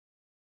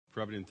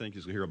Probably didn't think you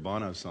was going to hear a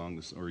Bono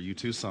song or a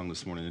U2 song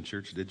this morning in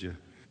church, did you?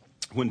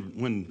 When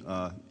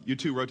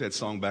U2 wrote that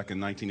song back in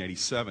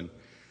 1987,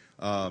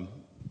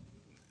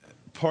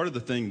 part of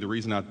the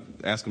reason I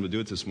asked them to do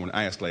it this morning,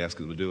 I actually asked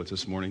them to do it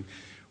this morning,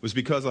 was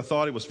because I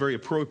thought it was very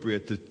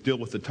appropriate to deal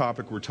with the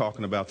topic we're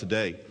talking about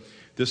today.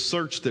 This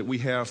search that we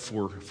have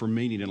for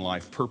meaning in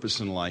life,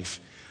 purpose in life,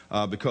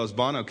 because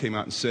Bono came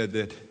out and said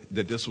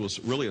that this was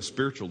really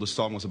this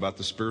song was about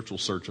the spiritual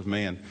search of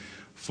man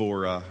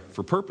for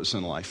purpose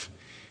in life.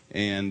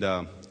 And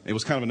it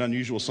was kind of an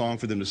unusual song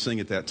for them to sing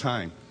at that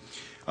time.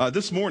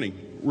 This morning,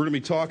 we're going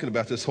to be talking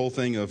about this whole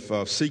thing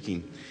of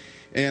seeking.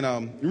 And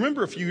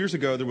remember a few years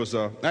ago, there was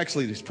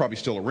actually he's probably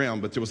still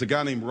around, but there was a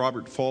guy named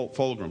Robert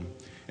Fulghum.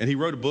 And he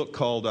wrote a book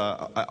called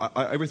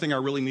Everything I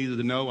Really Needed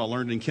to Know I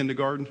Learned in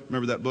Kindergarten.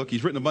 Remember that book?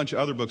 He's written a bunch of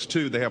other books,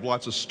 too. They have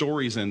lots of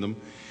stories in them.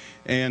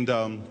 And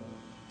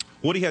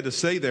what he had to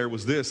say there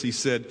was this. He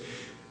said,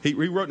 he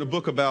wrote in a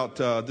book about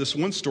this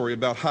one story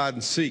about hide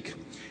and seek.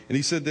 And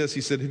he said this,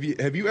 he said,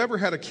 have you ever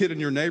had a kid in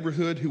your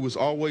neighborhood who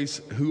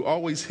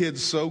always hid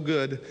so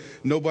good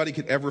nobody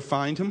could ever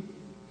find him?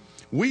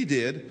 We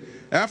did.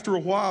 After a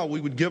while,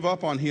 we would give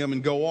up on him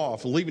and go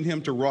off, leaving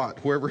him to rot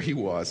wherever he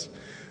was.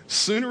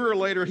 Sooner or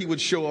later, he would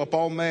show up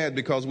all mad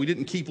because we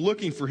didn't keep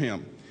looking for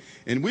him.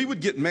 And we would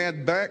get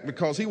mad back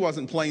because he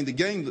wasn't playing the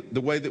game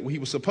the way that he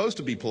was supposed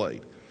to be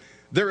played.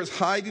 There is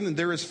hiding and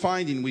there is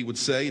finding, we would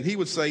say. And he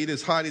would say it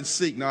is hide and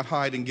seek, not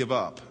hide and give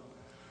up.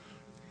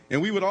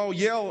 And we would all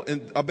yell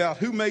about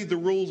who made the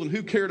rules and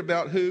who cared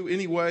about who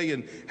anyway,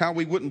 and how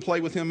we wouldn't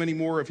play with him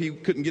anymore if he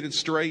couldn't get it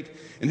straight,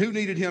 and who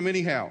needed him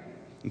anyhow,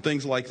 and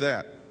things like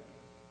that.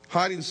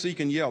 Hide and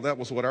seek and yell, that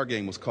was what our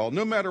game was called.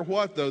 No matter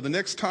what, though, the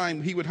next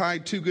time he would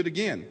hide too good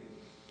again.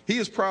 He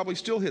is probably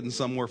still hidden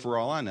somewhere for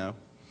all I know.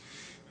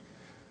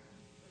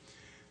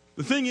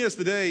 The thing is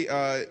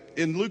today,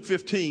 in Luke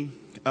 15,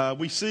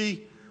 we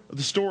see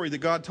the story that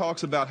God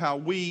talks about how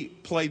we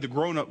play the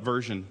grown-up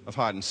version of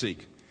hide and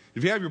seek.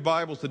 If you have your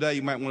Bibles today,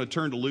 you might want to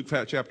turn to Luke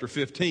chapter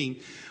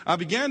 15. I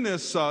began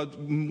this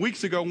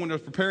weeks ago when I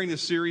was preparing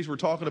this series. We're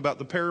talking about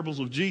the parables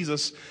of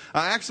Jesus.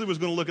 I actually was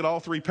going to look at all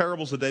three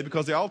parables today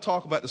because they all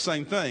talk about the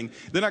same thing.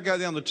 Then I got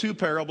down to two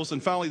parables,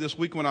 and finally this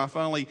week when I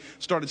finally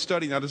started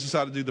studying, I just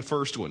decided to do the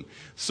first one.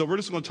 So we're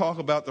just going to talk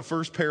about the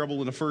first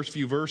parable in the first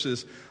few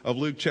verses of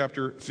Luke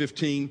chapter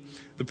 15,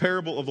 the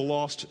parable of the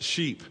lost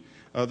sheep.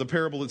 The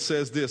parable that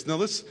says this. Now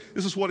this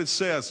is what it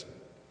says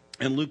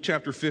in Luke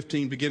chapter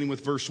 15, beginning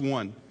with verse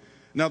 1.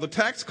 Now the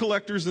tax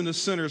collectors and the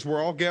sinners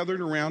were all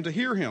gathered around to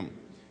hear him.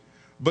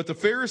 But the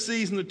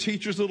Pharisees and the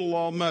teachers of the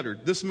law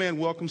muttered, "This man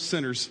welcomes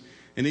sinners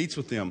and eats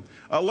with them."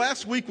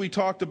 Last week we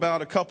talked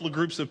about a couple of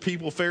groups of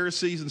people,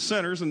 Pharisees and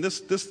sinners, and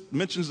this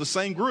mentions the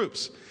same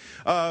groups.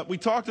 We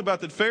talked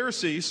about that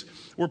Pharisees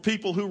were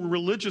people who were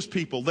religious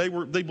people. They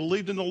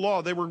believed in the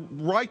law. They were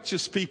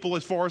righteous people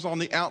as far as on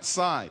the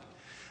outside.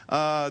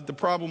 The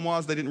problem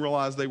was they didn't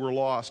realize they were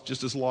lost,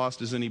 just as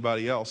lost as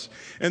anybody else.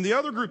 And the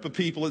other group of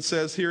people, it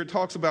says here, it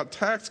talks about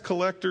tax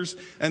collectors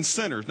and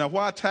sinners. Now,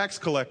 why tax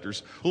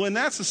collectors? Well, in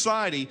that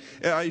society,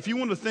 if you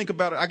want to think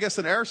about it, I guess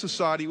in our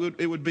society,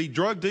 it would be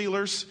drug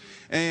dealers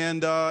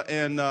and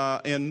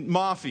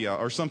mafia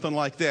or something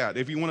like that.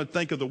 If you want to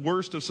think of the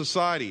worst of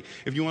society,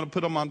 if you want to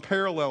put them on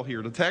parallel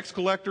here, the tax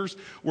collectors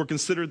were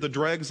considered the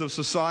dregs of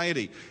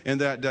society in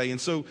that day. And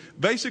so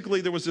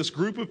basically there was this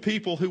group of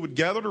people who would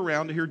gather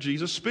around to hear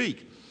Jesus speak.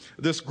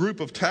 This group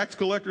of tax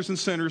collectors and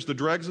sinners, the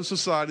dregs of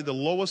society, the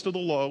lowest of the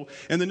low,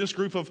 and then this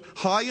group of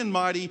high and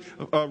mighty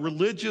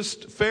religious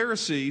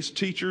Pharisees,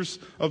 teachers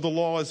of the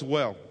law as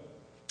well.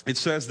 It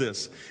says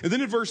this. And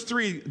then in verse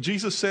 3,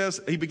 Jesus says,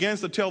 he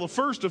begins to tell the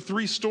first of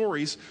three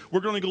stories. We're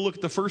going to go look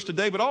at the first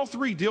today, but all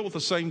three deal with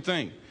the same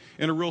thing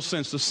in a real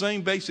sense, the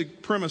same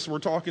basic premise we're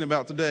talking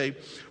about today.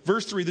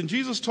 Verse 3, then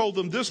Jesus told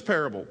them this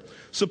parable.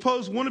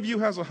 Suppose one of you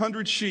has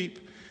 100 sheep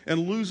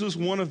and loses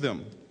one of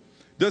them.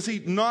 Does he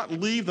not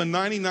leave the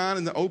 99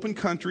 in the open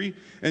country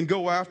and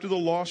go after the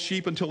lost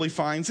sheep until he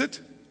finds it?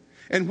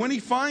 And when he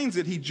finds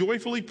it, he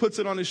joyfully puts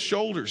it on his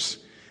shoulders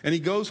and he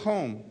goes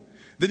home.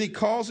 Then he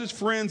calls his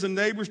friends and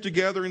neighbors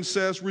together and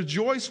says,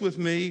 "Rejoice with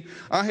me,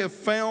 I have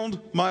found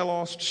my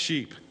lost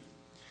sheep."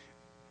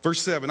 Verse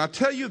 7, I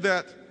tell you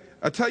that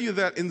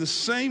in the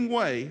same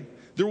way,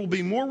 there will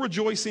be more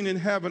rejoicing in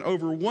heaven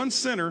over one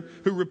sinner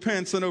who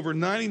repents than over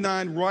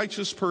 99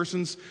 righteous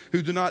persons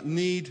who do not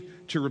need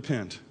to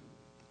repent.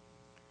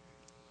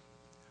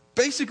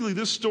 Basically,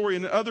 this story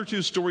and the other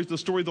two stories, the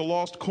story of the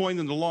lost coin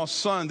and the lost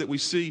son that we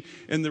see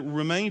in the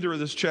remainder of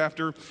this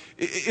chapter,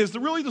 is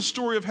really the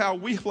story of how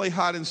we play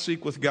hide and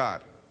seek with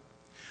God.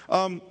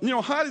 Hide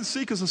and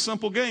seek is a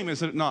simple game,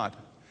 isn't it not?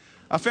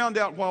 I found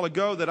out a while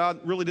ago that I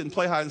really didn't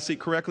play hide and seek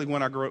correctly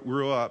when I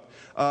grew up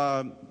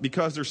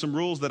because there's some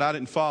rules that I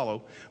didn't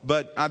follow.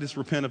 But I just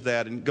repent of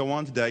that and go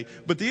on today.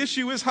 But the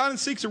issue is hide and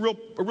seek's a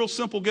real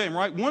simple game,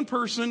 right? One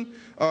person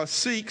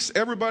seeks,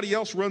 everybody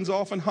else runs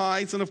off and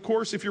hides. And of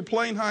course, if you're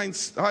playing hide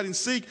and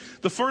seek,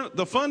 the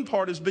fun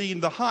part is being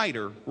the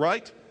hider,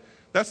 right?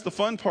 That's the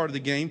fun part of the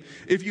game.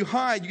 If you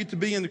hide, you get to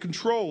be in the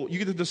control. You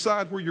get to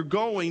decide where you're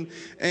going,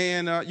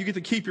 and you get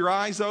to keep your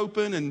eyes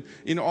open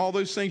and all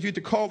those things. You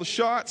get to call the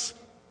shots.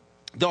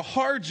 The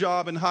hard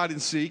job in hide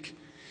and seek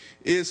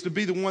is to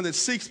be the one that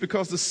seeks,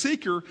 because the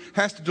seeker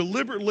has to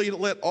deliberately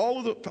let all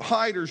of the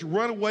hiders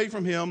run away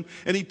from him,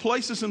 and he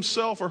places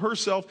himself or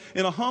herself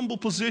in a humble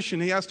position.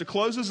 He has to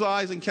close his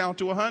eyes and count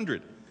to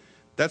 100.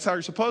 That's how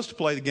you're supposed to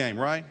play the game,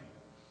 right?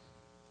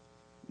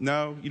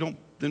 No, you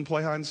didn't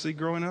play hide and seek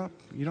growing up?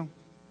 You don't?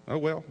 Oh,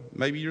 well,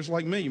 maybe you're just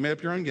like me. You made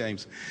up your own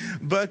games.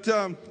 But,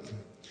 and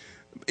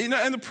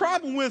the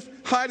problem with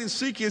hide and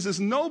seek is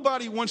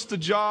nobody wants the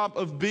job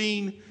of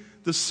being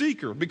the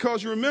seeker.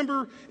 Because you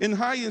remember in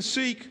hide and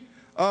seek,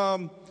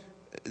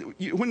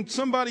 when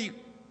somebody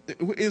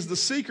is the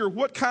seeker,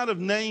 what kind of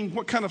name,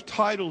 what kind of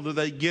title do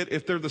they get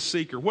if they're the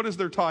seeker? What is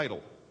their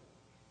title?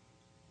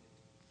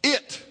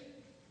 It.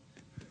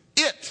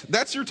 It.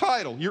 That's your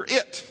title. You're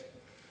it.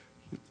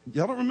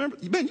 Y'all don't remember?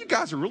 Man, you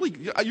guys are really,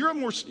 you're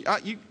more,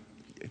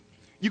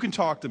 you can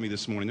talk to me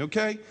this morning,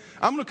 okay?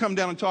 I'm going to come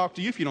down and talk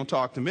to you if you don't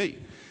talk to me,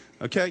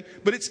 okay?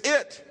 But it's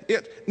it.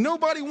 It.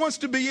 Nobody wants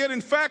to be it.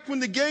 In fact, when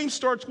the game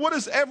starts, what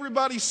does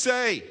everybody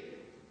say?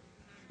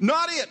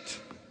 Not it.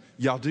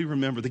 Y'all do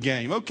remember the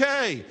game.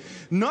 Okay.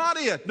 Not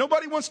it.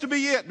 Nobody wants to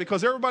be it,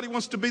 because everybody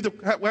wants to be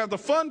have the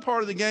fun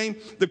part of the game,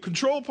 the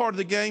control part of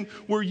the game,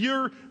 where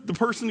you're the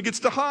person that gets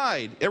to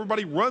hide.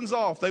 Everybody runs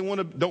off. They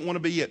don't want to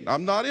be it.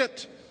 I'm not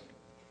it.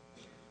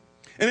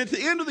 And at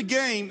the end of the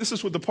game, this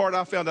is what the part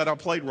I found out I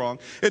played wrong.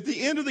 At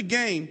the end of the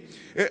game,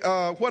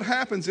 what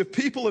happens if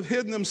people have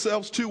hidden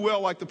themselves too well,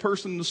 like the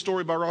person in the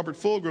story by Robert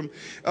Fulghum,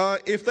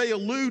 if they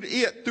elude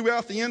it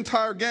throughout the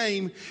entire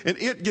game and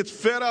it gets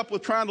fed up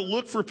with trying to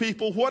look for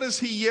people, what does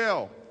he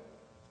yell?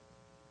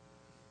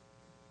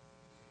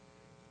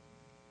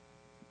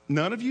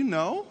 None of you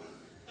know?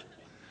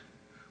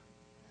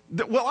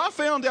 Well, I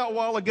found out a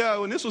while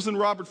ago, and this was in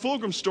Robert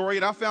Fulgham's story,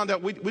 and I found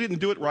out we didn't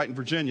do it right in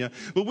Virginia,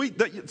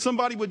 but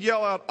somebody would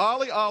yell out,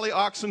 "Ollie, Ollie,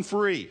 oxen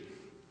free."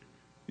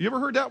 You ever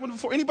heard that one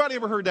before? Anybody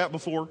ever heard that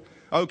before?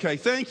 Okay,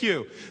 thank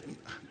you.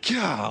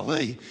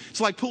 Golly, it's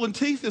like pulling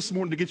teeth this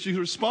morning to get you to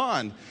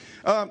respond.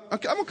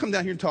 Okay, I'm going to come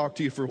down here and talk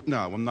to you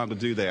no, I'm not going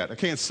to do that. I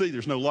can't see.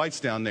 There's no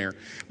lights down there.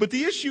 But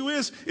the issue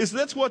is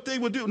that's what they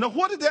would do. Now,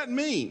 what did that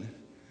mean?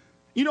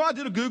 I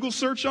did a Google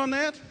search on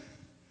that.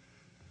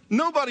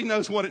 Nobody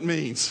knows what it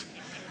means.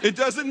 It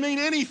doesn't mean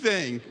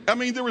anything. I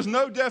mean, there was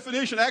no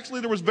definition.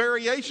 Actually, there was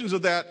variations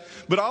of that.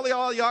 But Ollie,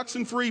 Ollie,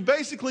 oxen free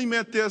basically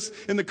meant this.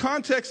 In the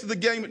context of the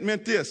game, it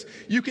meant this.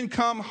 You can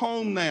come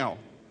home now.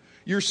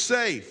 You're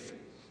safe.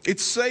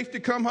 It's safe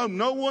to come home.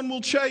 No one will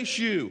chase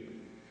you.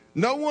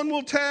 No one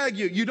will tag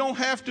you. You don't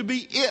have to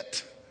be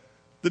it,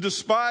 the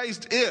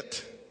despised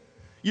it.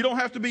 You don't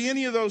have to be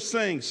any of those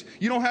things.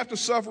 You don't have to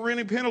suffer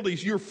any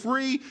penalties. You're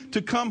free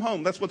to come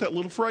home. That's what that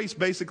little phrase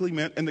basically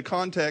meant in the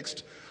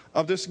context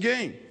of this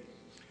game.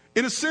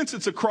 In a sense,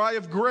 it's a cry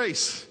of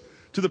grace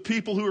to the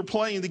people who are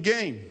playing the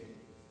game.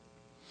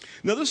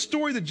 Now, this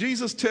story that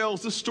Jesus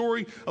tells, this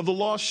story of the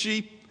lost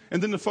sheep,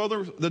 and then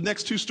the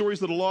next two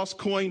stories of the lost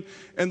coin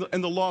and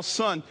the lost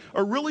son,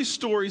 are really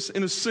stories,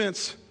 in a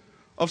sense,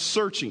 of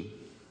searching.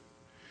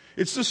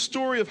 It's this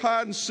story of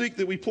hide and seek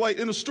that we play.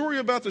 And a story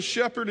about the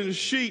shepherd and his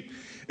sheep,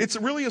 it's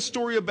really a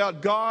story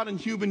about God and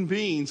human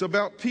beings,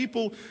 about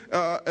people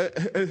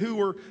who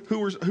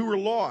were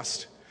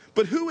lost.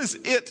 But who is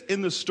it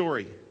in this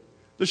story?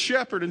 The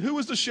shepherd. And who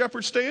does the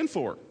shepherd stand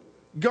for?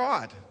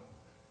 God.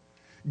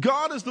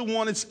 God is the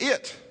one, it's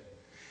it.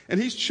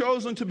 And he's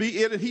chosen to be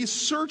it, and he's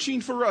searching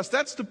for us.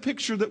 That's the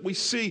picture that we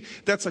see.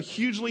 That's a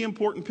hugely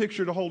important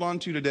picture to hold on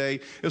to today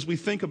as we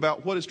think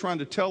about what it's trying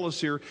to tell us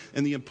here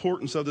and the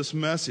importance of this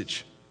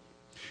message.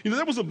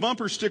 There was a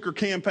bumper sticker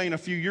campaign a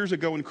few years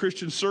ago in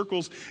Christian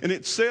circles, and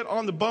it said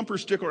on the bumper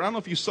sticker, I don't know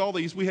if you saw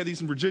these, we had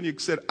these in Virginia,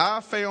 it said,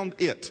 "I found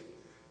it."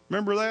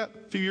 Remember that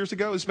a few years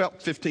ago? It was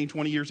about 15,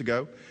 20 years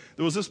ago.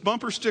 There was this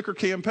bumper sticker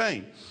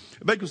campaign.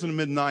 I think it was in the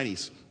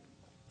mid-90s.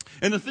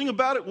 And the thing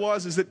about it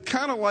is that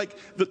kind of like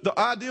the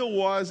ideal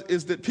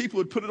is that people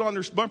would put it on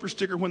their bumper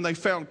sticker when they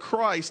found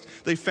Christ,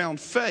 they found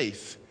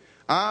faith.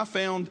 I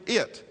found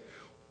it.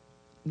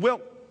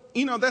 Well,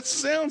 that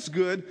sounds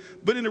good,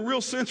 but in a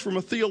real sense, from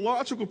a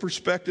theological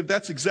perspective,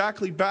 that's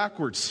exactly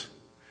backwards.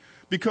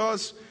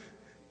 Because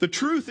the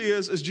truth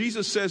is, as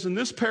Jesus says in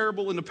this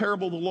parable, in the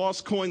parable of the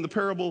lost coin, the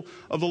parable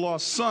of the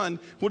lost son,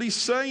 what he's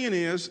saying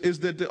is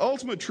that the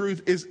ultimate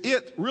truth is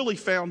it really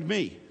found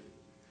me.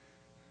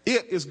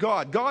 It is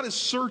God. God is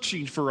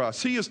searching for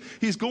us.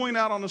 He's going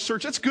out on a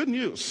search. That's good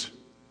news.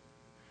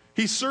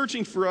 He's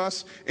searching for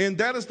us, and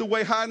that is the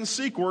way hide and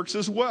seek works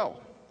as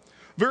well.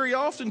 Very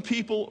often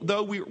people,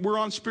 though, we're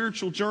on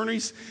spiritual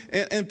journeys,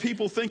 and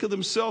people think of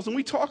themselves, and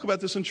we talk about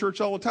this in church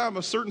all the time,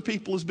 of certain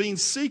people as being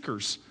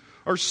seekers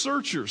or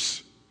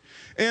searchers.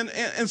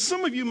 And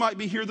some of you might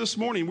be here this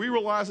morning. We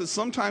realize that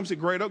sometimes at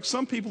Great Oak,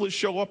 some people that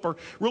show up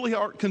really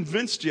aren't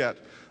convinced yet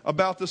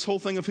about this whole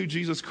thing of who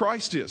Jesus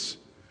Christ is.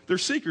 They're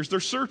seekers. They're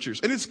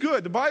searchers. And it's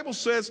good. The Bible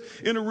says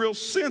in a real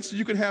sense that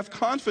you can have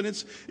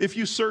confidence if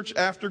you search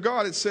after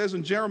God. It says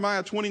in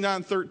Jeremiah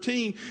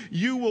 29:13,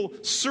 you will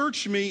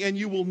search me and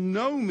you will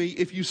know me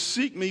if you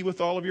seek me with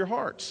all of your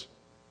hearts.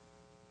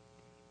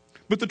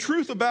 But the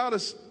truth about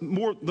us,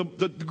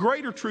 the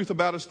greater truth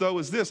about us, though,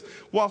 is this.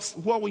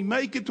 While we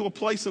may get to a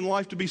place in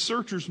life to be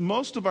searchers,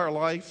 most of our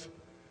life,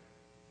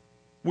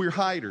 we're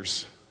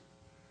hiders.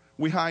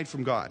 We hide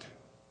from God.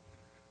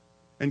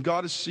 And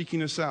God is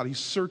seeking us out. He's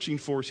searching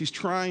for us. He's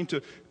trying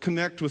to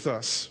connect with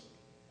us.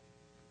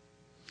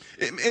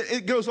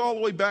 It goes all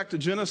the way back to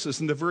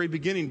Genesis in the very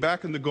beginning,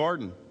 back in the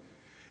garden.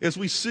 As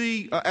we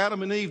see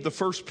Adam and Eve, the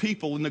first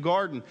people in the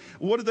garden,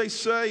 what do they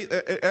say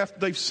after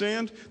they've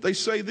sinned? They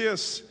say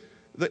this.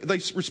 They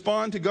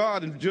respond to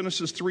God in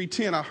Genesis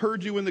 3:10. I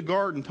heard you in the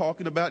garden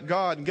talking about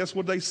God. And guess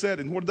what they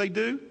said? And what did they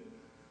do?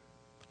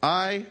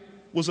 I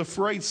was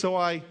afraid, so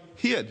I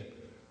hid.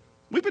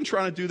 We've been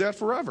trying to do that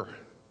forever.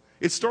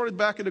 It started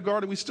back in the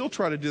garden. We still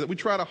try to do that. We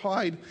try to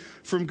hide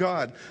from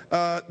God.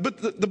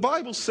 But the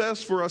Bible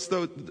says for us,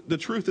 though, the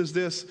truth is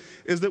this,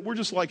 is that we're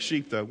just like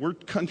sheep, though. We're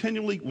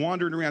continually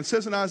wandering around. It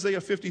says in Isaiah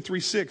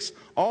 53:6,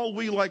 all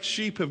we like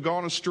sheep have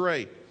gone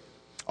astray.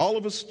 All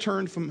of us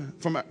turned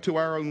to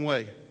our own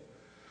way.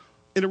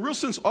 In a real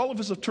sense, all of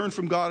us have turned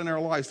from God in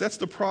our lives. That's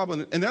the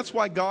problem. And that's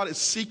why God is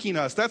seeking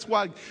us. That's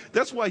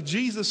why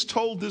Jesus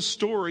told this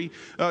story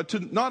to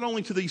not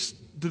only to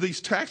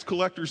these tax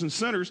collectors and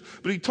sinners,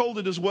 but he told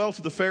it as well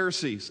to the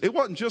Pharisees. It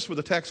wasn't just for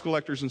the tax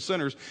collectors and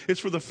sinners. It's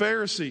for the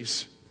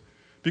Pharisees.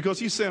 Because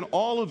he's saying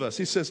all of us,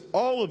 he says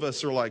all of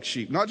us are like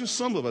sheep. Not just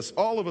some of us,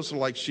 all of us are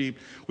like sheep.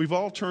 We've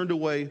all turned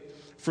away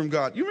from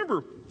God. You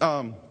remember,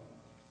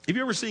 have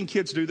you ever seen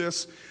kids do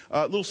this?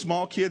 Little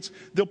small kids,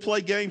 they'll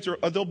play games or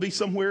they'll be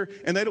somewhere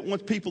and they don't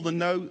want people to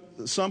know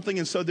something,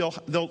 and so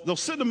they'll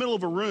sit in the middle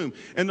of a room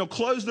and they'll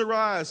close their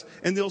eyes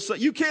and they'll say,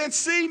 "You can't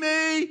see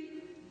me."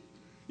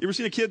 You ever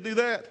seen a kid do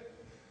that?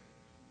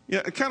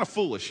 Yeah, kind of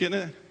foolish, isn't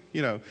it?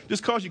 You know,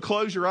 just because you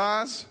close your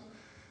eyes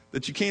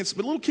that you can't.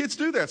 But little kids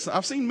do that.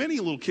 I've seen many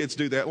little kids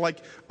do that. Like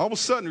all of a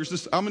sudden, there's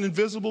this. I'm an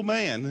invisible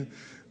man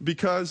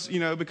because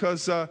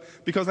I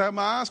have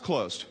my eyes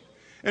closed.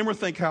 And we're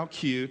thinking, how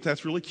cute,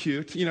 that's really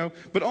cute,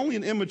 but only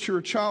an immature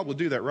child would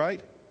do that,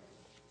 right?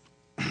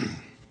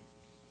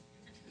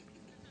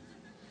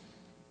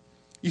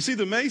 You see,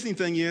 the amazing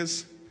thing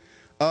is,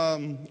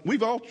 we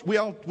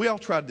all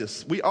tried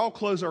this. We all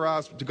close our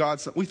eyes to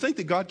God. We think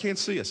that God can't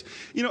see us.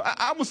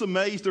 I was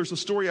amazed. There's a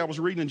story I was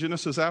reading in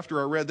Genesis after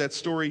I read that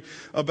story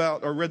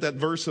read that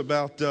verse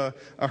about,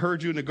 I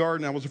heard you in the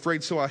garden, I was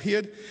afraid, so I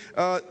hid.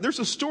 There's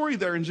a story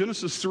there in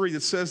Genesis 3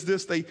 that says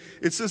this.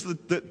 It says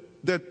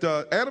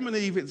that Adam and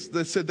Eve,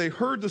 they said they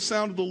heard the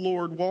sound of the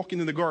Lord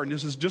walking in the garden.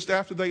 This is just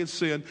after they had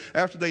sinned,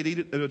 after they'd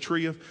eaten a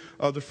tree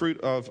of the fruit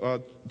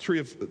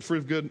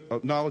of good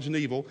knowledge and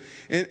evil.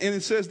 And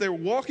it says they were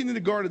walking in the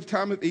garden at the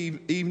time of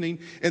evening,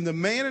 and the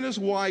man and his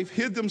wife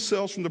hid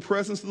themselves from the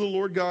presence of the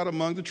Lord God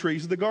among the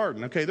trees of the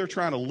garden. Okay, they're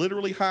trying to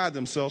literally hide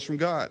themselves from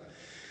God.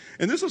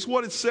 And this is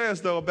what it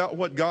says, though, about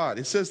what God.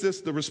 It says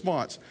this, the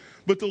response.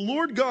 But the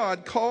Lord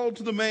God called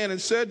to the man and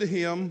said to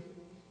him,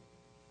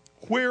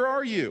 "Where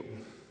are you?"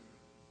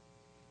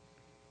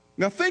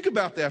 Now think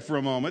about that for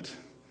a moment.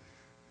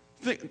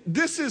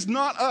 This is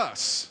not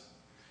us.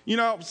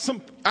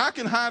 I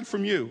can hide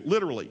from you,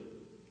 literally.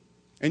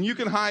 And you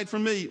can hide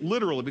from me,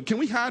 literally. But can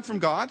we hide from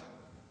God?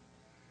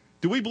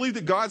 Do we believe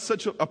that God's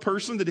such a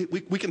person that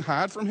we can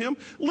hide from him?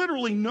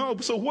 Literally, no.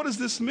 So what does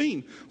this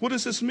mean? What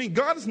does this mean?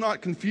 God is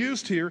not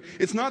confused here.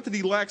 It's not that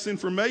he lacks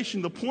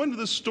information. The point of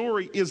this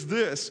story is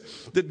this,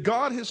 that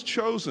God has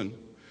chosen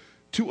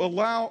to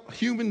allow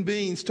human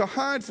beings to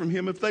hide from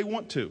him if they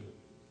want to.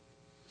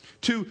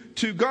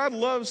 God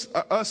loves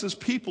us as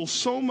people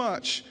so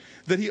much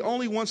that he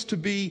only wants to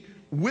be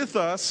with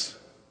us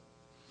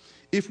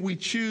if we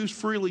choose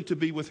freely to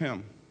be with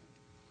him,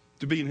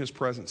 to be in his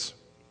presence.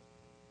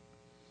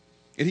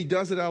 And he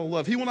does it out of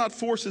love. He will not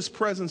force his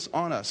presence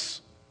on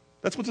us.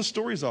 That's what the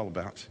story is all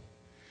about.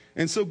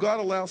 And so God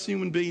allows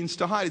human beings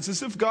to hide. It's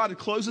as if God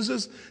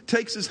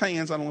takes his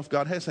hands. I don't know if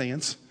God has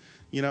hands,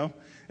 and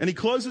he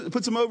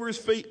puts them over his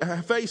face,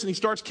 and he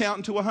starts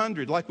counting to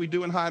 100 like we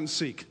do in hide and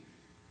seek.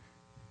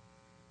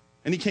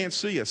 And he can't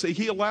see us.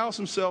 He allows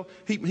himself,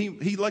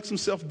 he lets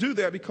himself do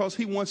that because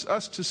he wants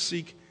us to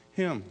seek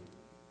him.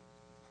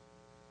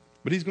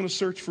 But he's going to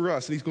search for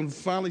us. And he's going to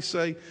finally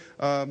say,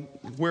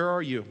 where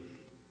are you?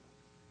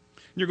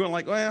 And you're going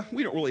like, well,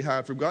 we don't really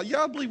hide from God.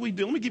 Yeah, I believe we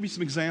do. Let me give you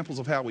some examples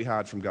of how we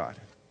hide from God.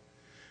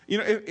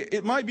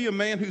 It might be a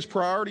man whose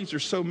priorities are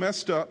so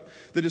messed up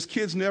that his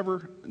kids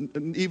never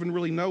even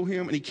really know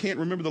him, and he can't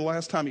remember the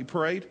last time he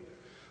prayed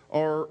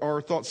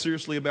or thought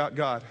seriously about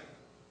God.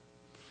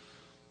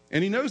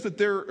 And he knows that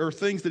there are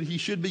things that he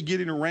should be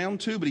getting around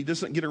to, but he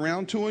doesn't get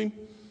around to him.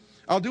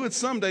 I'll do it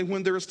someday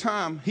when there is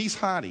time. He's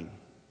hiding.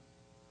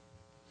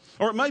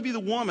 Or it might be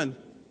the woman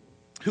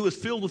who is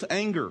filled with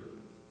anger.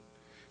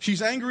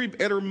 She's angry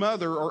at her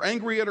mother, or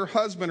angry at her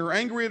husband, or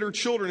angry at her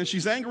children, and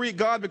she's angry at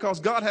God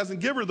because God hasn't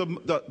given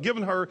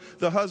her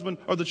the husband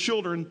or the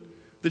children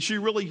that she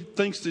really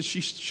thinks that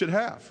she should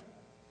have.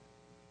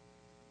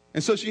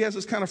 And so she has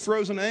this kind of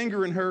frozen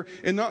anger in her,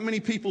 and not many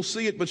people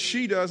see it, but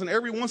she does. And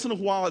every once in a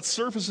while it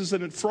surfaces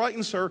and it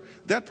frightens her.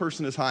 That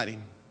person is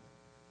hiding.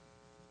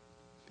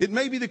 It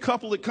may be the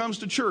couple that comes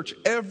to church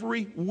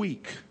every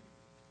week.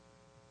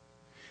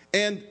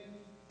 And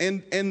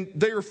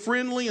they are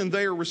friendly and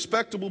they are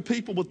respectable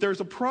people, but there's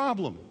a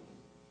problem.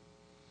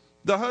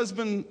 The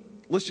husband,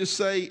 let's just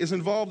say, is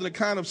involved in a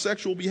kind of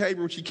sexual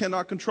behavior which he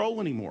cannot control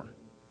anymore.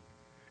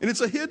 And it's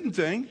a hidden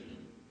thing.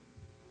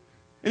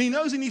 And he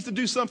knows he needs to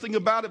do something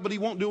about it, but he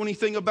won't do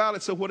anything about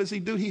it. So what does he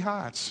do? He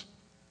hides.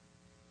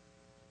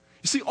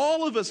 You see,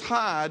 all of us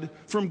hide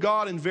from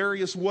God in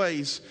various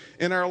ways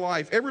in our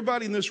life.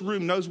 Everybody in this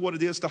room knows what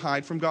it is to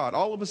hide from God.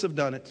 All of us have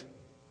done it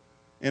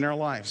in our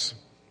lives.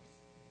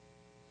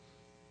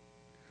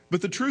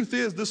 But the truth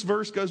is, this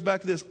verse goes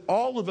back to this.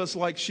 All of us,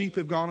 like sheep,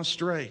 have gone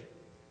astray.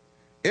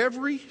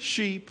 Every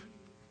sheep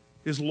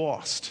is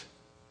lost.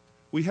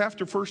 We have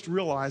to first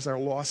realize our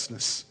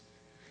lostness.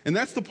 And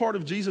that's the part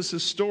of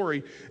Jesus'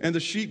 story, and the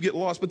sheep get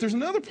lost. But there's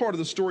another part of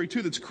the story,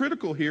 too, that's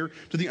critical here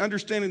to the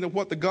understanding of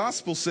what the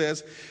gospel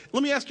says.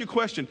 Let me ask you a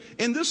question.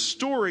 In this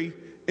story,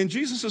 in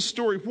Jesus'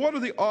 story, what are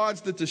the odds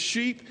that the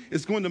sheep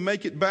is going to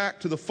make it back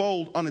to the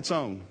fold on its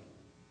own?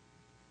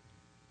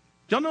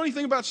 Do y'all know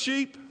anything about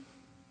sheep?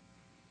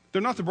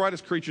 They're not the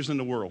brightest creatures in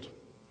the world.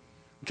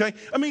 Okay?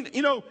 I mean,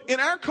 in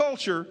our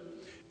culture,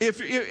 if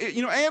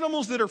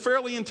animals that are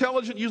fairly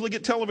intelligent usually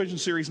get television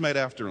series made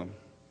after them.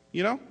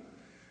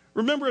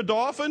 Remember a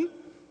dolphin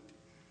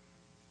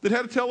that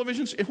had a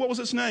television? What was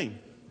its name?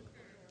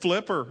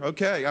 Flipper.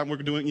 Okay, we're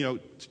doing.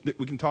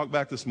 We can talk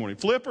back this morning.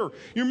 Flipper.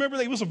 You remember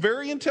that he was a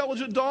very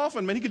intelligent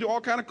dolphin. Man, he could do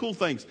all kind of cool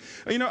things.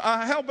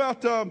 How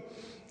about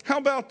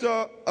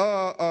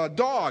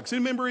dogs? You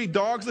remember any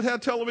dogs that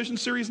had television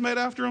series made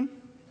after them?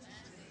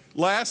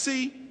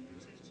 Lassie,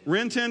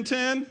 Rin Tin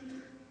Tin,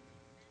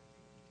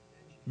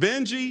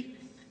 Benji.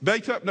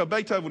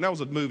 Beethoven, that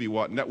was a movie,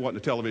 wasn't that? Wasn't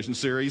a television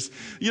series.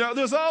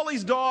 There's all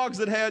these dogs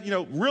that had,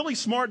 really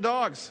smart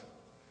dogs.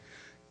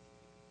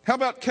 How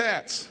about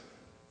cats?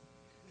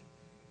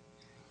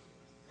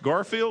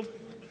 Garfield?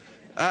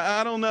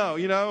 I don't know,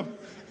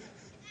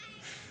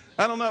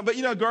 I don't know, but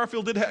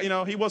Garfield did have,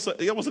 it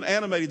was an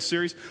animated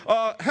series.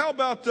 How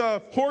about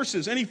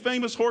horses? Any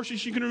famous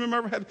horses you can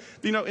remember had,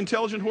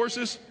 intelligent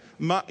horses?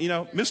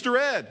 Mr.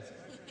 Ed,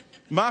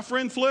 My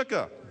Friend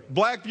Flicka,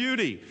 Black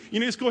Beauty.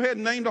 Just go ahead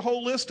and name the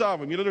whole list of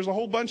them. There's a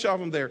whole bunch of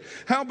them there.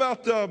 How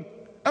about, it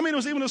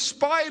was even a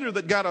spider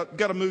that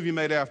got a movie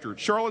made after it.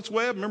 Charlotte's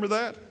Web, remember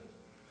that?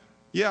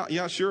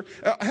 Yeah, sure.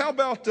 How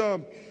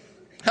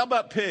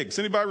about pigs?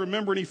 Anybody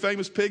remember any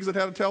famous pigs that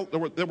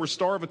that were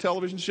star of a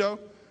television show?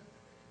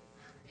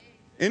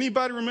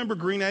 Anybody remember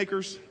Green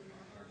Acres?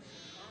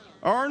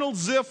 Arnold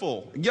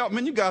Ziffel. Yeah,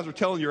 you guys are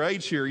telling your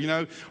age here,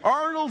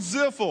 Arnold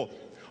Ziffel.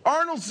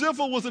 Arnold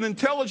Ziffel was an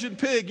intelligent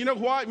pig. You know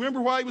why?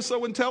 Remember why he was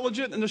so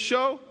intelligent in the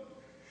show?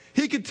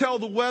 He could tell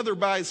the weather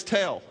by his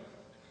tail.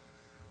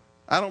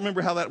 I don't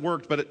remember how that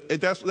worked, but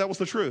that was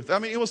the truth.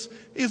 It was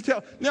his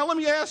tail. Now let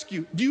me ask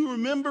you, do you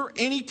remember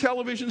any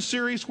television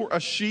series where a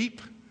sheep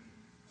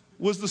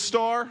was the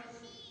star?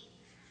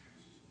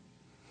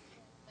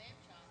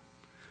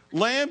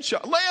 Lamb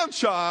Chop. No.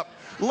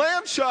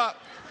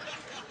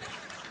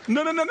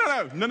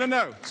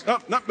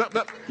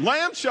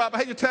 Lamb Chop, I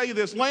hate to tell you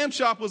this, Lamb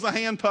Chop was a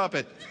hand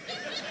puppet.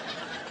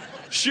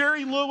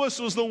 Sherry Lewis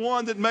was the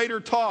one that made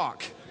her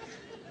talk.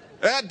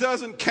 That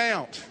doesn't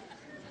count.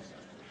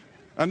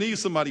 I knew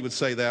somebody would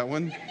say that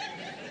one.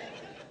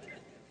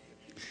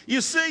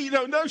 You see,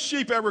 no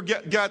sheep ever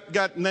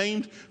got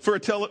named for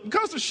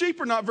because the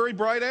sheep are not very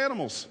bright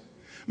animals.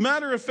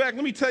 Matter of fact,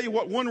 let me tell you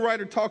what one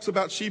writer talks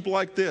about sheep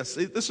like this.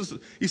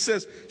 He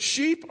says,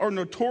 sheep are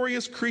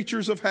notorious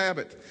creatures of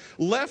habit.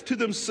 Left to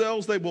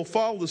themselves, they will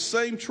follow the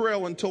same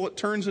trail until it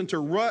turns into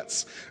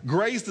ruts,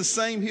 graze the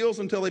same hills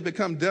until they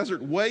become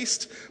desert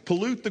waste,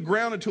 pollute the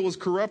ground until it's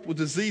corrupt with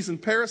disease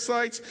and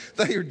parasites.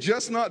 They are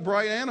just not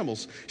bright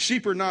animals.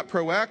 Sheep are not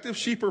proactive.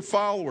 Sheep are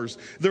followers.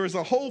 There is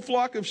a whole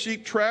flock of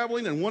sheep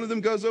traveling, and one of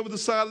them goes over the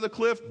side of the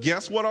cliff.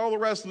 Guess what all the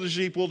rest of the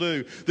sheep will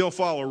do? They'll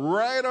follow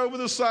right over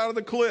the side of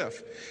the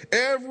cliff.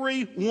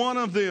 Every one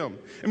of them.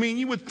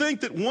 You would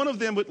think that one of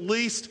them at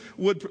least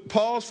would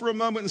pause for a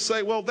moment and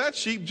say, well, that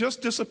sheep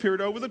just disappeared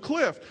over the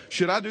cliff.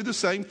 Should I do the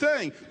same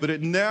thing? But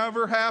it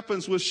never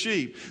happens with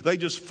sheep. They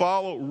just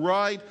follow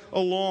right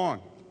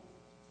along.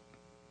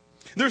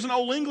 There's an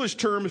old English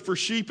term for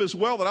sheep as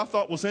well that I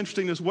thought was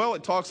interesting as well.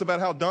 It talks about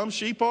how dumb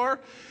sheep are.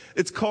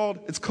 It's called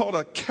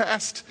a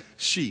cast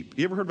sheep.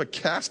 You ever heard of a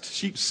cast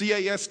sheep?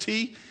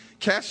 C-A-S-T?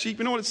 Cast sheep.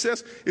 You know what it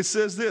says? It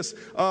says this.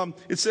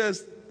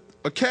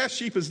 A cast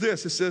sheep is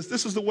this. It says,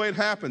 this is the way it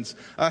happens.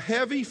 A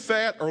heavy,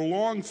 fat, or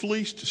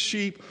long-fleeced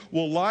sheep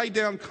will lie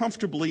down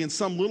comfortably in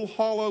some little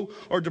hollow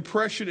or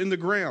depression in the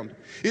ground.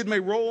 It may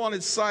roll on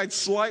its side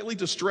slightly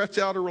to stretch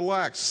out or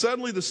relax.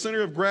 Suddenly, the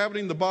center of gravity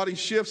in the body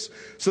shifts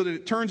so that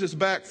it turns its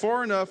back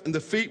far enough and the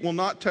feet will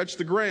not touch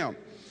the ground.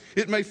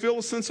 It may feel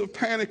a sense of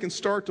panic and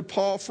start to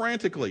paw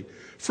frantically.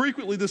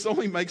 Frequently, this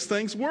only makes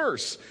things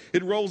worse.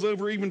 It rolls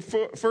over even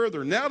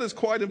further. Now it is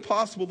quite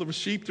impossible for a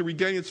sheep to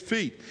regain its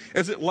feet.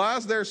 As it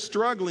lies there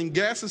struggling,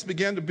 gases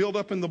begin to build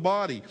up in the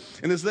body.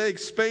 And as they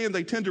expand,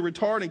 they tend to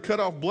retard and cut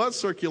off blood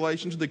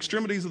circulation to the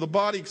extremities of the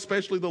body,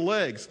 especially the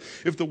legs.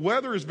 If the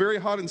weather is very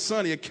hot and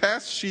sunny, a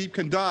cast sheep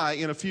can die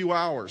in a few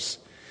hours.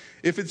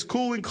 If it's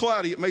cool and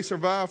cloudy, it may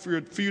survive for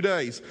a few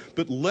days.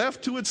 But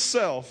left to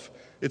itself,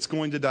 it's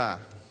going to die.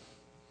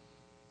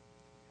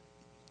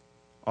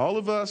 All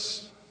of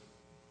us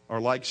are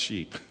like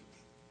sheep.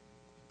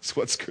 That's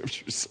what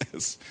Scripture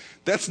says.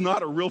 That's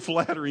not a real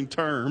flattering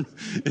term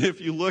if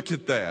you look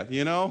at that,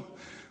 you know.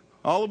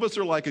 All of us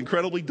are like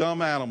incredibly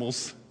dumb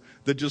animals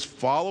that just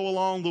follow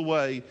along the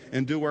way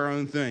and do our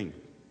own thing.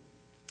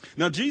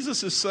 Now,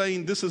 Jesus is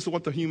saying this is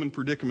what the human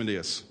predicament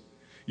is.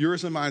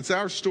 Yours and mine. It's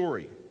our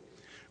story.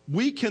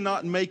 We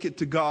cannot make it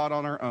to God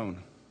on our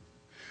own.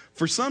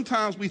 For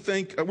sometimes we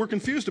think, we're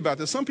confused about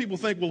this. Some people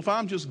think, well, if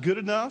I'm just good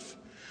enough,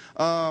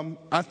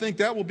 I think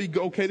that will be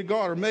okay to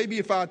God. Or maybe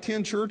if I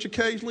attend church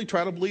occasionally,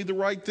 try to believe the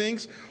right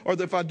things, or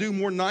that if I do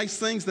more nice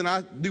things than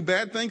I do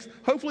bad things,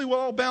 hopefully we'll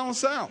all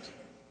balance out.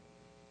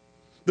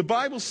 The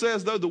Bible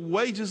says, though, the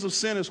wages of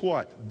sin is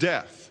what?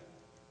 Death.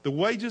 The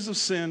wages of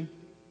sin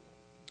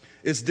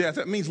is death.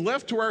 That means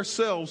left to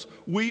ourselves,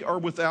 we are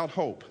without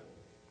hope.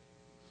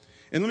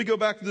 And let me go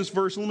back to this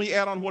verse, and let me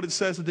add on what it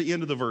says at the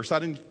end of the verse. I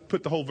didn't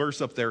put the whole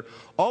verse up there.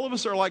 All of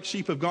us are like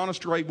sheep, have gone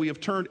astray. We have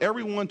turned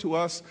everyone to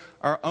us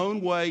our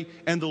own way,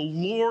 and the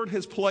Lord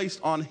has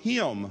placed on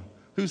him,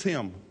 who's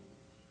him?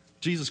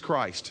 Jesus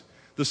Christ,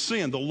 the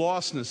sin, the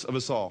lostness of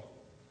us all.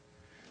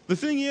 The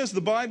thing is,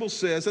 the Bible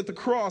says at the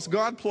cross,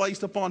 God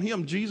placed upon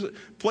Jesus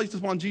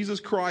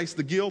Christ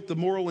the guilt, the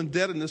moral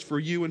indebtedness for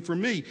you and for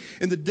me.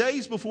 In the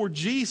days before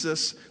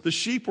Jesus, the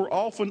sheep were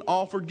often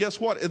offered, guess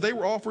what? They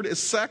were offered as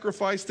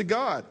sacrifice to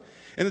God.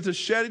 And at the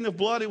shedding of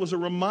blood, it was a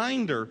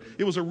reminder,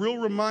 it was a real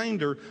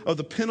reminder of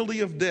the penalty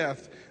of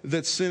death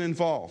that sin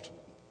involved.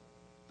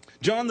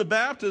 John the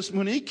Baptist,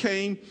 when he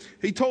came,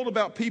 he told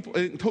about people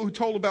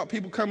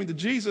coming to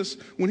Jesus.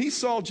 When he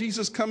saw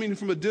Jesus coming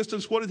from a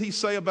distance, what did he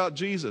say about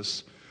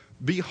Jesus?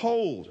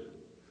 Behold,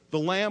 the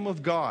Lamb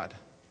of God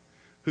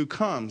who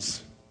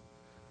comes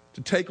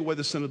to take away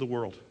the sin of the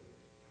world.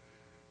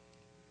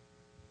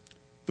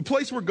 The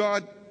place where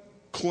God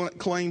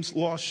claims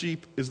lost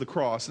sheep is the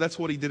cross. That's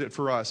what he did it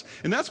for us.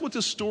 And that's what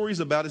this story is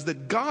about, is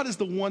that God is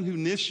the one who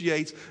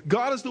initiates.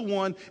 God is the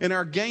one in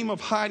our game of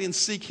hide and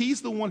seek.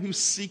 He's the one who's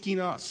seeking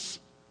us.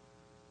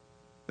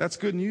 That's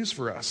good news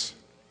for us.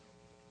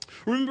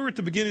 Remember at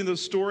the beginning of the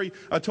story,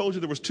 I told you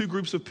there was two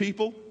groups of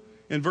people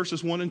in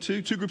verses 1 and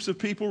 2. Two groups of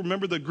people.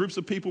 Remember the groups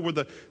of people were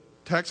the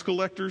tax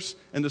collectors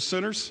and the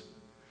sinners?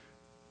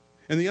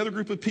 And the other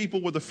group of people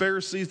were the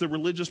Pharisees, the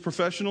religious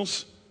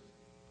professionals.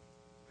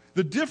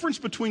 The difference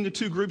between the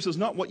two groups is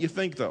not what you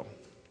think, though.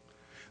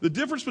 The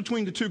difference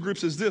between the two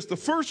groups is this. The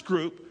first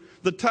group,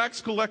 the tax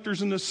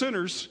collectors and the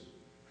sinners,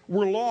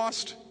 were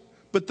lost,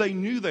 but they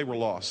knew they were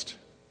lost.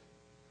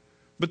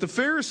 But the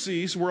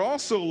Pharisees were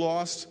also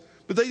lost,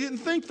 but they didn't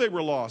think they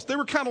were lost. They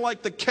were kind of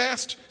like the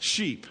cast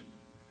sheep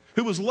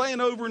who was laying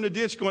over in the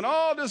ditch going,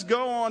 oh, just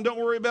go on, don't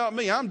worry about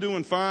me, I'm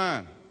doing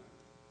fine.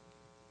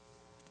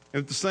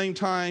 And at the same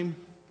time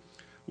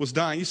was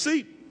dying. You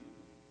see,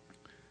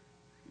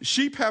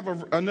 sheep have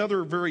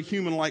another very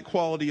human-like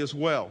quality as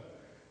well.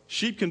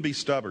 Sheep can be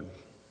stubborn.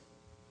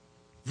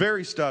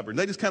 Very stubborn.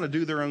 They just kind of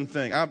do their own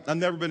thing. I've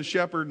never been a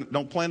shepherd,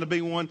 don't plan to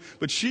be one,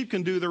 but sheep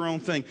can do their own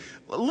thing.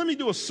 Let me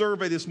do a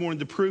survey this morning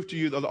to prove to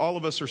you that all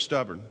of us are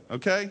stubborn,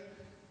 okay?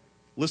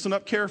 Listen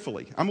up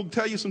carefully. I'm going to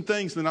tell you some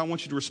things, and then I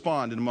want you to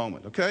respond in a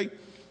moment, okay?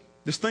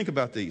 Just think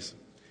about these.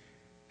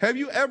 Have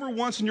you ever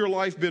once in your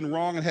life been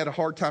wrong and had a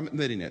hard time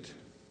admitting it?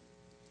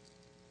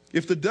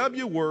 If the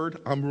W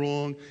word, I'm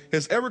wrong,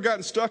 has ever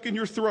gotten stuck in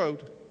your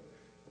throat,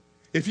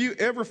 if you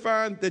ever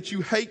find that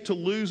you hate to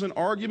lose an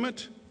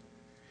argument,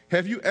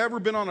 have you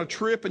ever been on a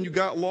trip and you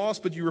got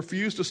lost, but you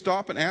refused to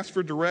stop and ask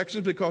for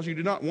directions because you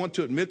did not want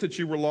to admit that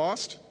you were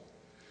lost?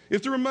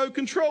 If the remote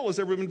control has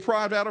ever been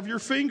pried out of your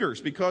fingers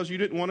because you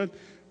want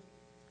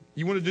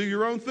to do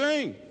your own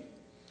thing?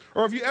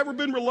 Or have you ever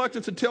been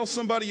reluctant to tell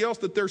somebody else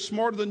that they're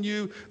smarter than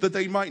you, that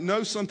they might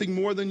know something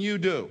more than you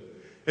do?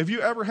 Have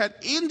you ever had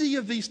any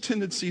of these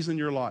tendencies in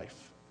your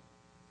life?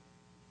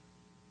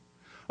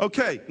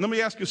 Okay, let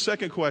me ask you a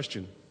second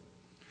question.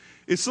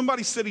 Is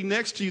somebody sitting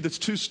next to you that's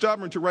too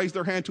stubborn to raise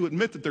their hand to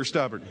admit that they're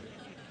stubborn?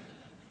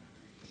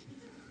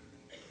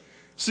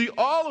 See,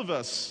 all of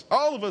us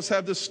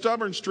have this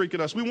stubborn streak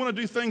in us. We want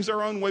to do things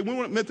our own way. We want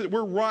to admit that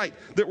we're right,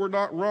 that we're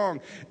not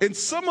wrong. And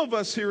some of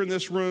us here in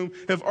this room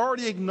have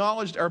already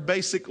acknowledged our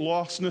basic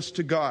lostness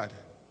to God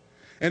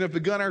and have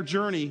begun our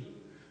journey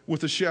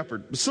with the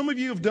shepherd. But some of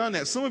you have done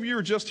that. Some of you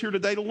are just here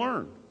today to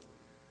learn,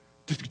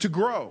 to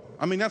grow.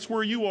 I mean, that's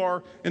where you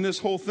are in this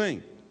whole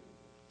thing.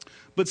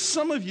 But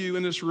some of you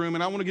in this room,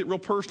 and I want to get real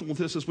personal with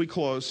this as we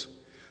close,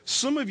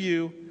 some of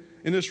you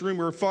in this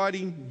room are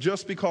fighting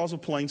just because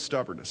of plain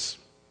stubbornness.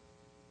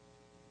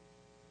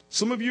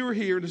 Some of you are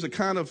here, there's a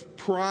kind of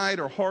pride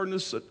or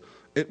hardness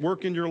at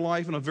work in your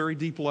life on a very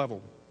deep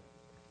level.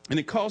 And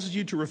it causes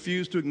you to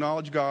refuse to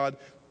acknowledge to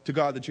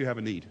God that you have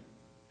a need.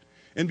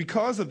 And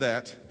because of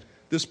that,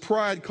 this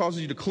pride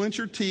causes you to clench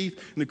your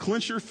teeth and to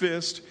clench your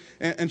fist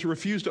and to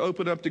refuse to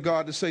open up to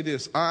God to say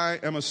this: I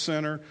am a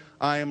sinner,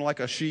 I am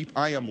like a sheep,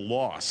 I am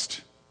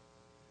lost.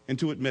 And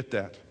to admit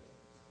that.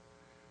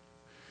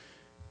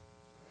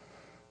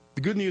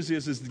 The good news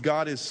is that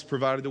God has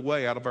provided a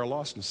way out of our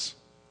lostness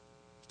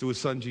through His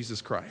Son,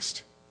 Jesus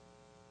Christ.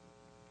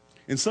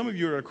 And some of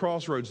you are at a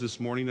crossroads this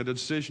morning at a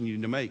decision you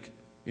need to make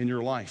in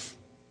your life.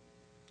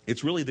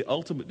 It's really the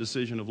ultimate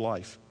decision of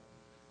life.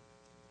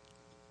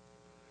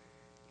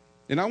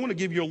 And I want to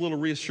give you a little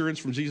reassurance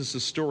from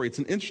Jesus' story. It's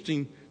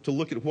interesting to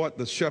look at what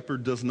the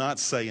shepherd does not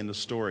say in the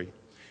story.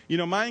 You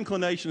know, my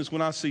inclination is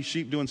when I see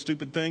sheep doing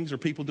stupid things or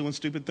people doing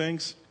stupid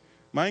things,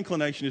 my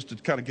inclination is to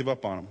kind of give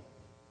up on them.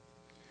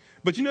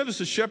 But you notice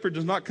the shepherd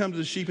does not come to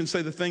the sheep and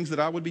say the things that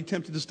I would be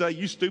tempted to say.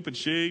 You stupid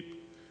sheep.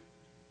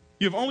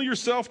 You have only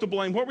yourself to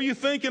blame. What were you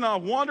thinking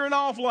of? Wandering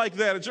off like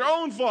that. It's your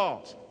own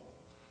fault.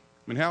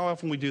 I mean, how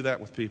often we do that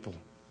with people?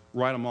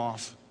 Write them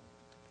off.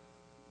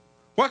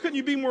 Why couldn't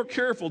you be more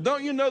careful?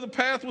 Don't you know the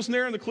path was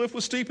narrow and the cliff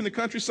was steep and the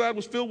countryside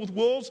was filled with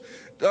wolves?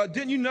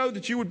 Didn't you know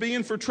that you would be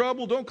in for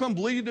trouble? Don't come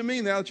bleating to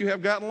me now that you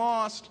have gotten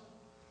lost.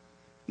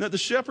 Now, the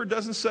shepherd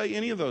doesn't say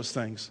any of those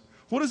things.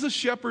 What does the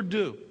shepherd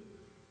do?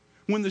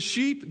 When the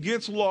sheep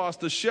gets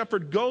lost, the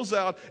shepherd goes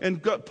out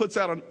and puts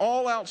out an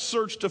all-out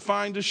search to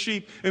find the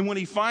sheep. And when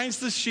he finds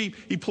the sheep,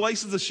 he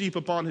places the sheep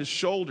upon his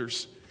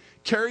shoulders,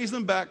 carries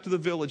them back to the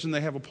village, and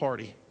they have a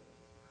party,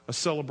 a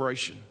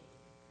celebration.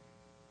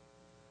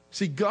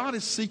 See, God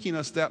is seeking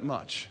us that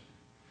much.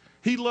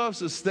 He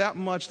loves us that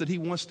much that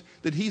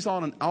He's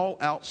on an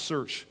all-out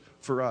search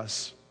for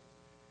us.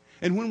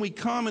 And when we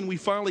come and we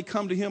finally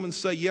come to Him and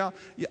say, yeah,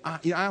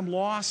 I'm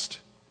lost,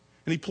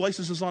 and He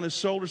places us on His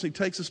shoulders and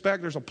He takes us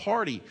back, there's a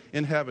party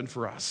in heaven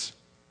for us.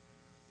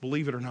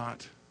 Believe it or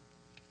not.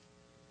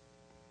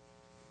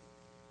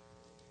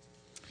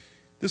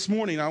 This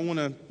morning, I want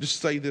to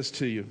just say this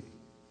to you.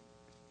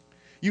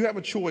 You have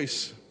a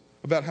choice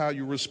about how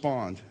you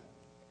respond,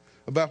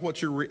 about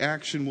what your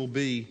reaction will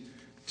be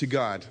to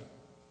God.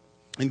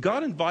 And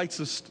God invites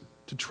us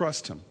to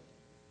trust Him,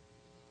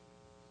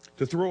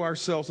 to throw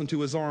ourselves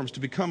into His arms.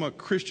 To become a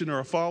Christian or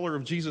a follower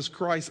of Jesus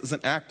Christ is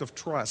an act of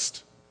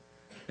trust.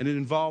 And it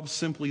involves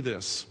simply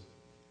this.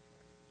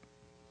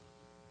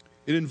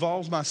 It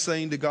involves my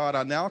saying to God,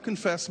 I now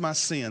confess my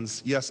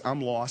sins. Yes,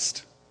 I'm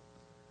lost.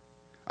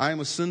 I am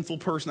a sinful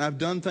person. I've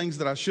done things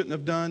that I shouldn't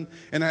have done,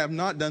 and I have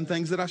not done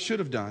things that I should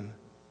have done.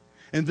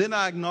 And then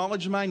I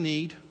acknowledge my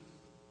need,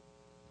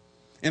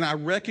 and I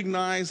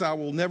recognize I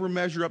will never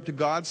measure up to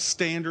God's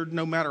standard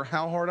no matter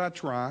how hard I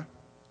try,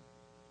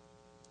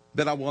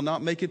 that I will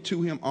not make it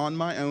to Him on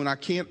my own. I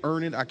can't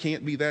earn it. I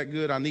can't be that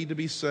good. I need to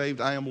be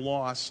saved. I am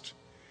lost,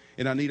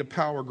 and I need a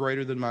power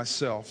greater than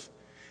myself.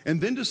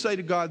 And then to say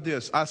to God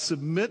this, I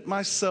submit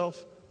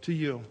myself to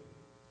You.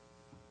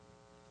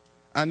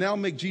 I now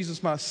make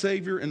Jesus my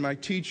Savior and my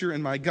teacher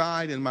and my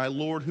guide and my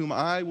Lord, whom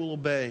I will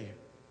obey.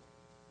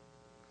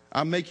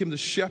 I make Him the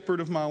shepherd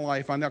of my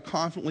life. I now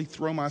confidently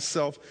throw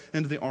myself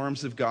into the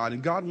arms of God.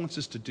 And God wants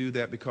us to do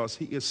that because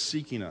He is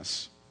seeking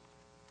us.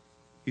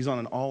 He's on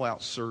an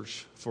all-out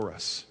search for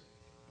us.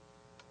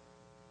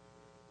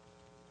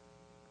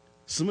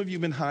 Some of you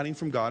have been hiding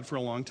from God for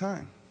a long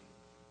time.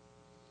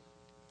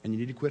 And you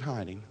need to quit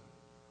hiding.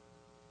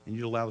 And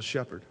you need to allow the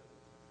shepherd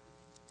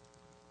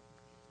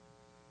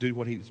do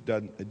what He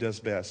does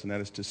best, and that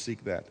is to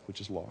seek that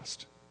which is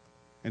lost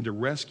and to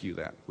rescue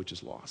that which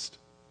is lost.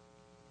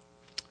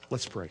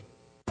 Let's pray.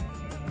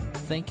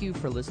 Thank you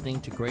for listening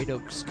to Great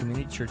Oaks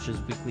Community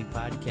Church's weekly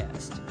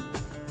podcast.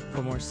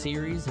 For more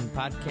series and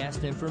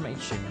podcast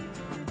information,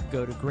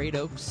 go to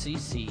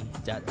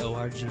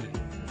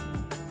greatoakscc.org.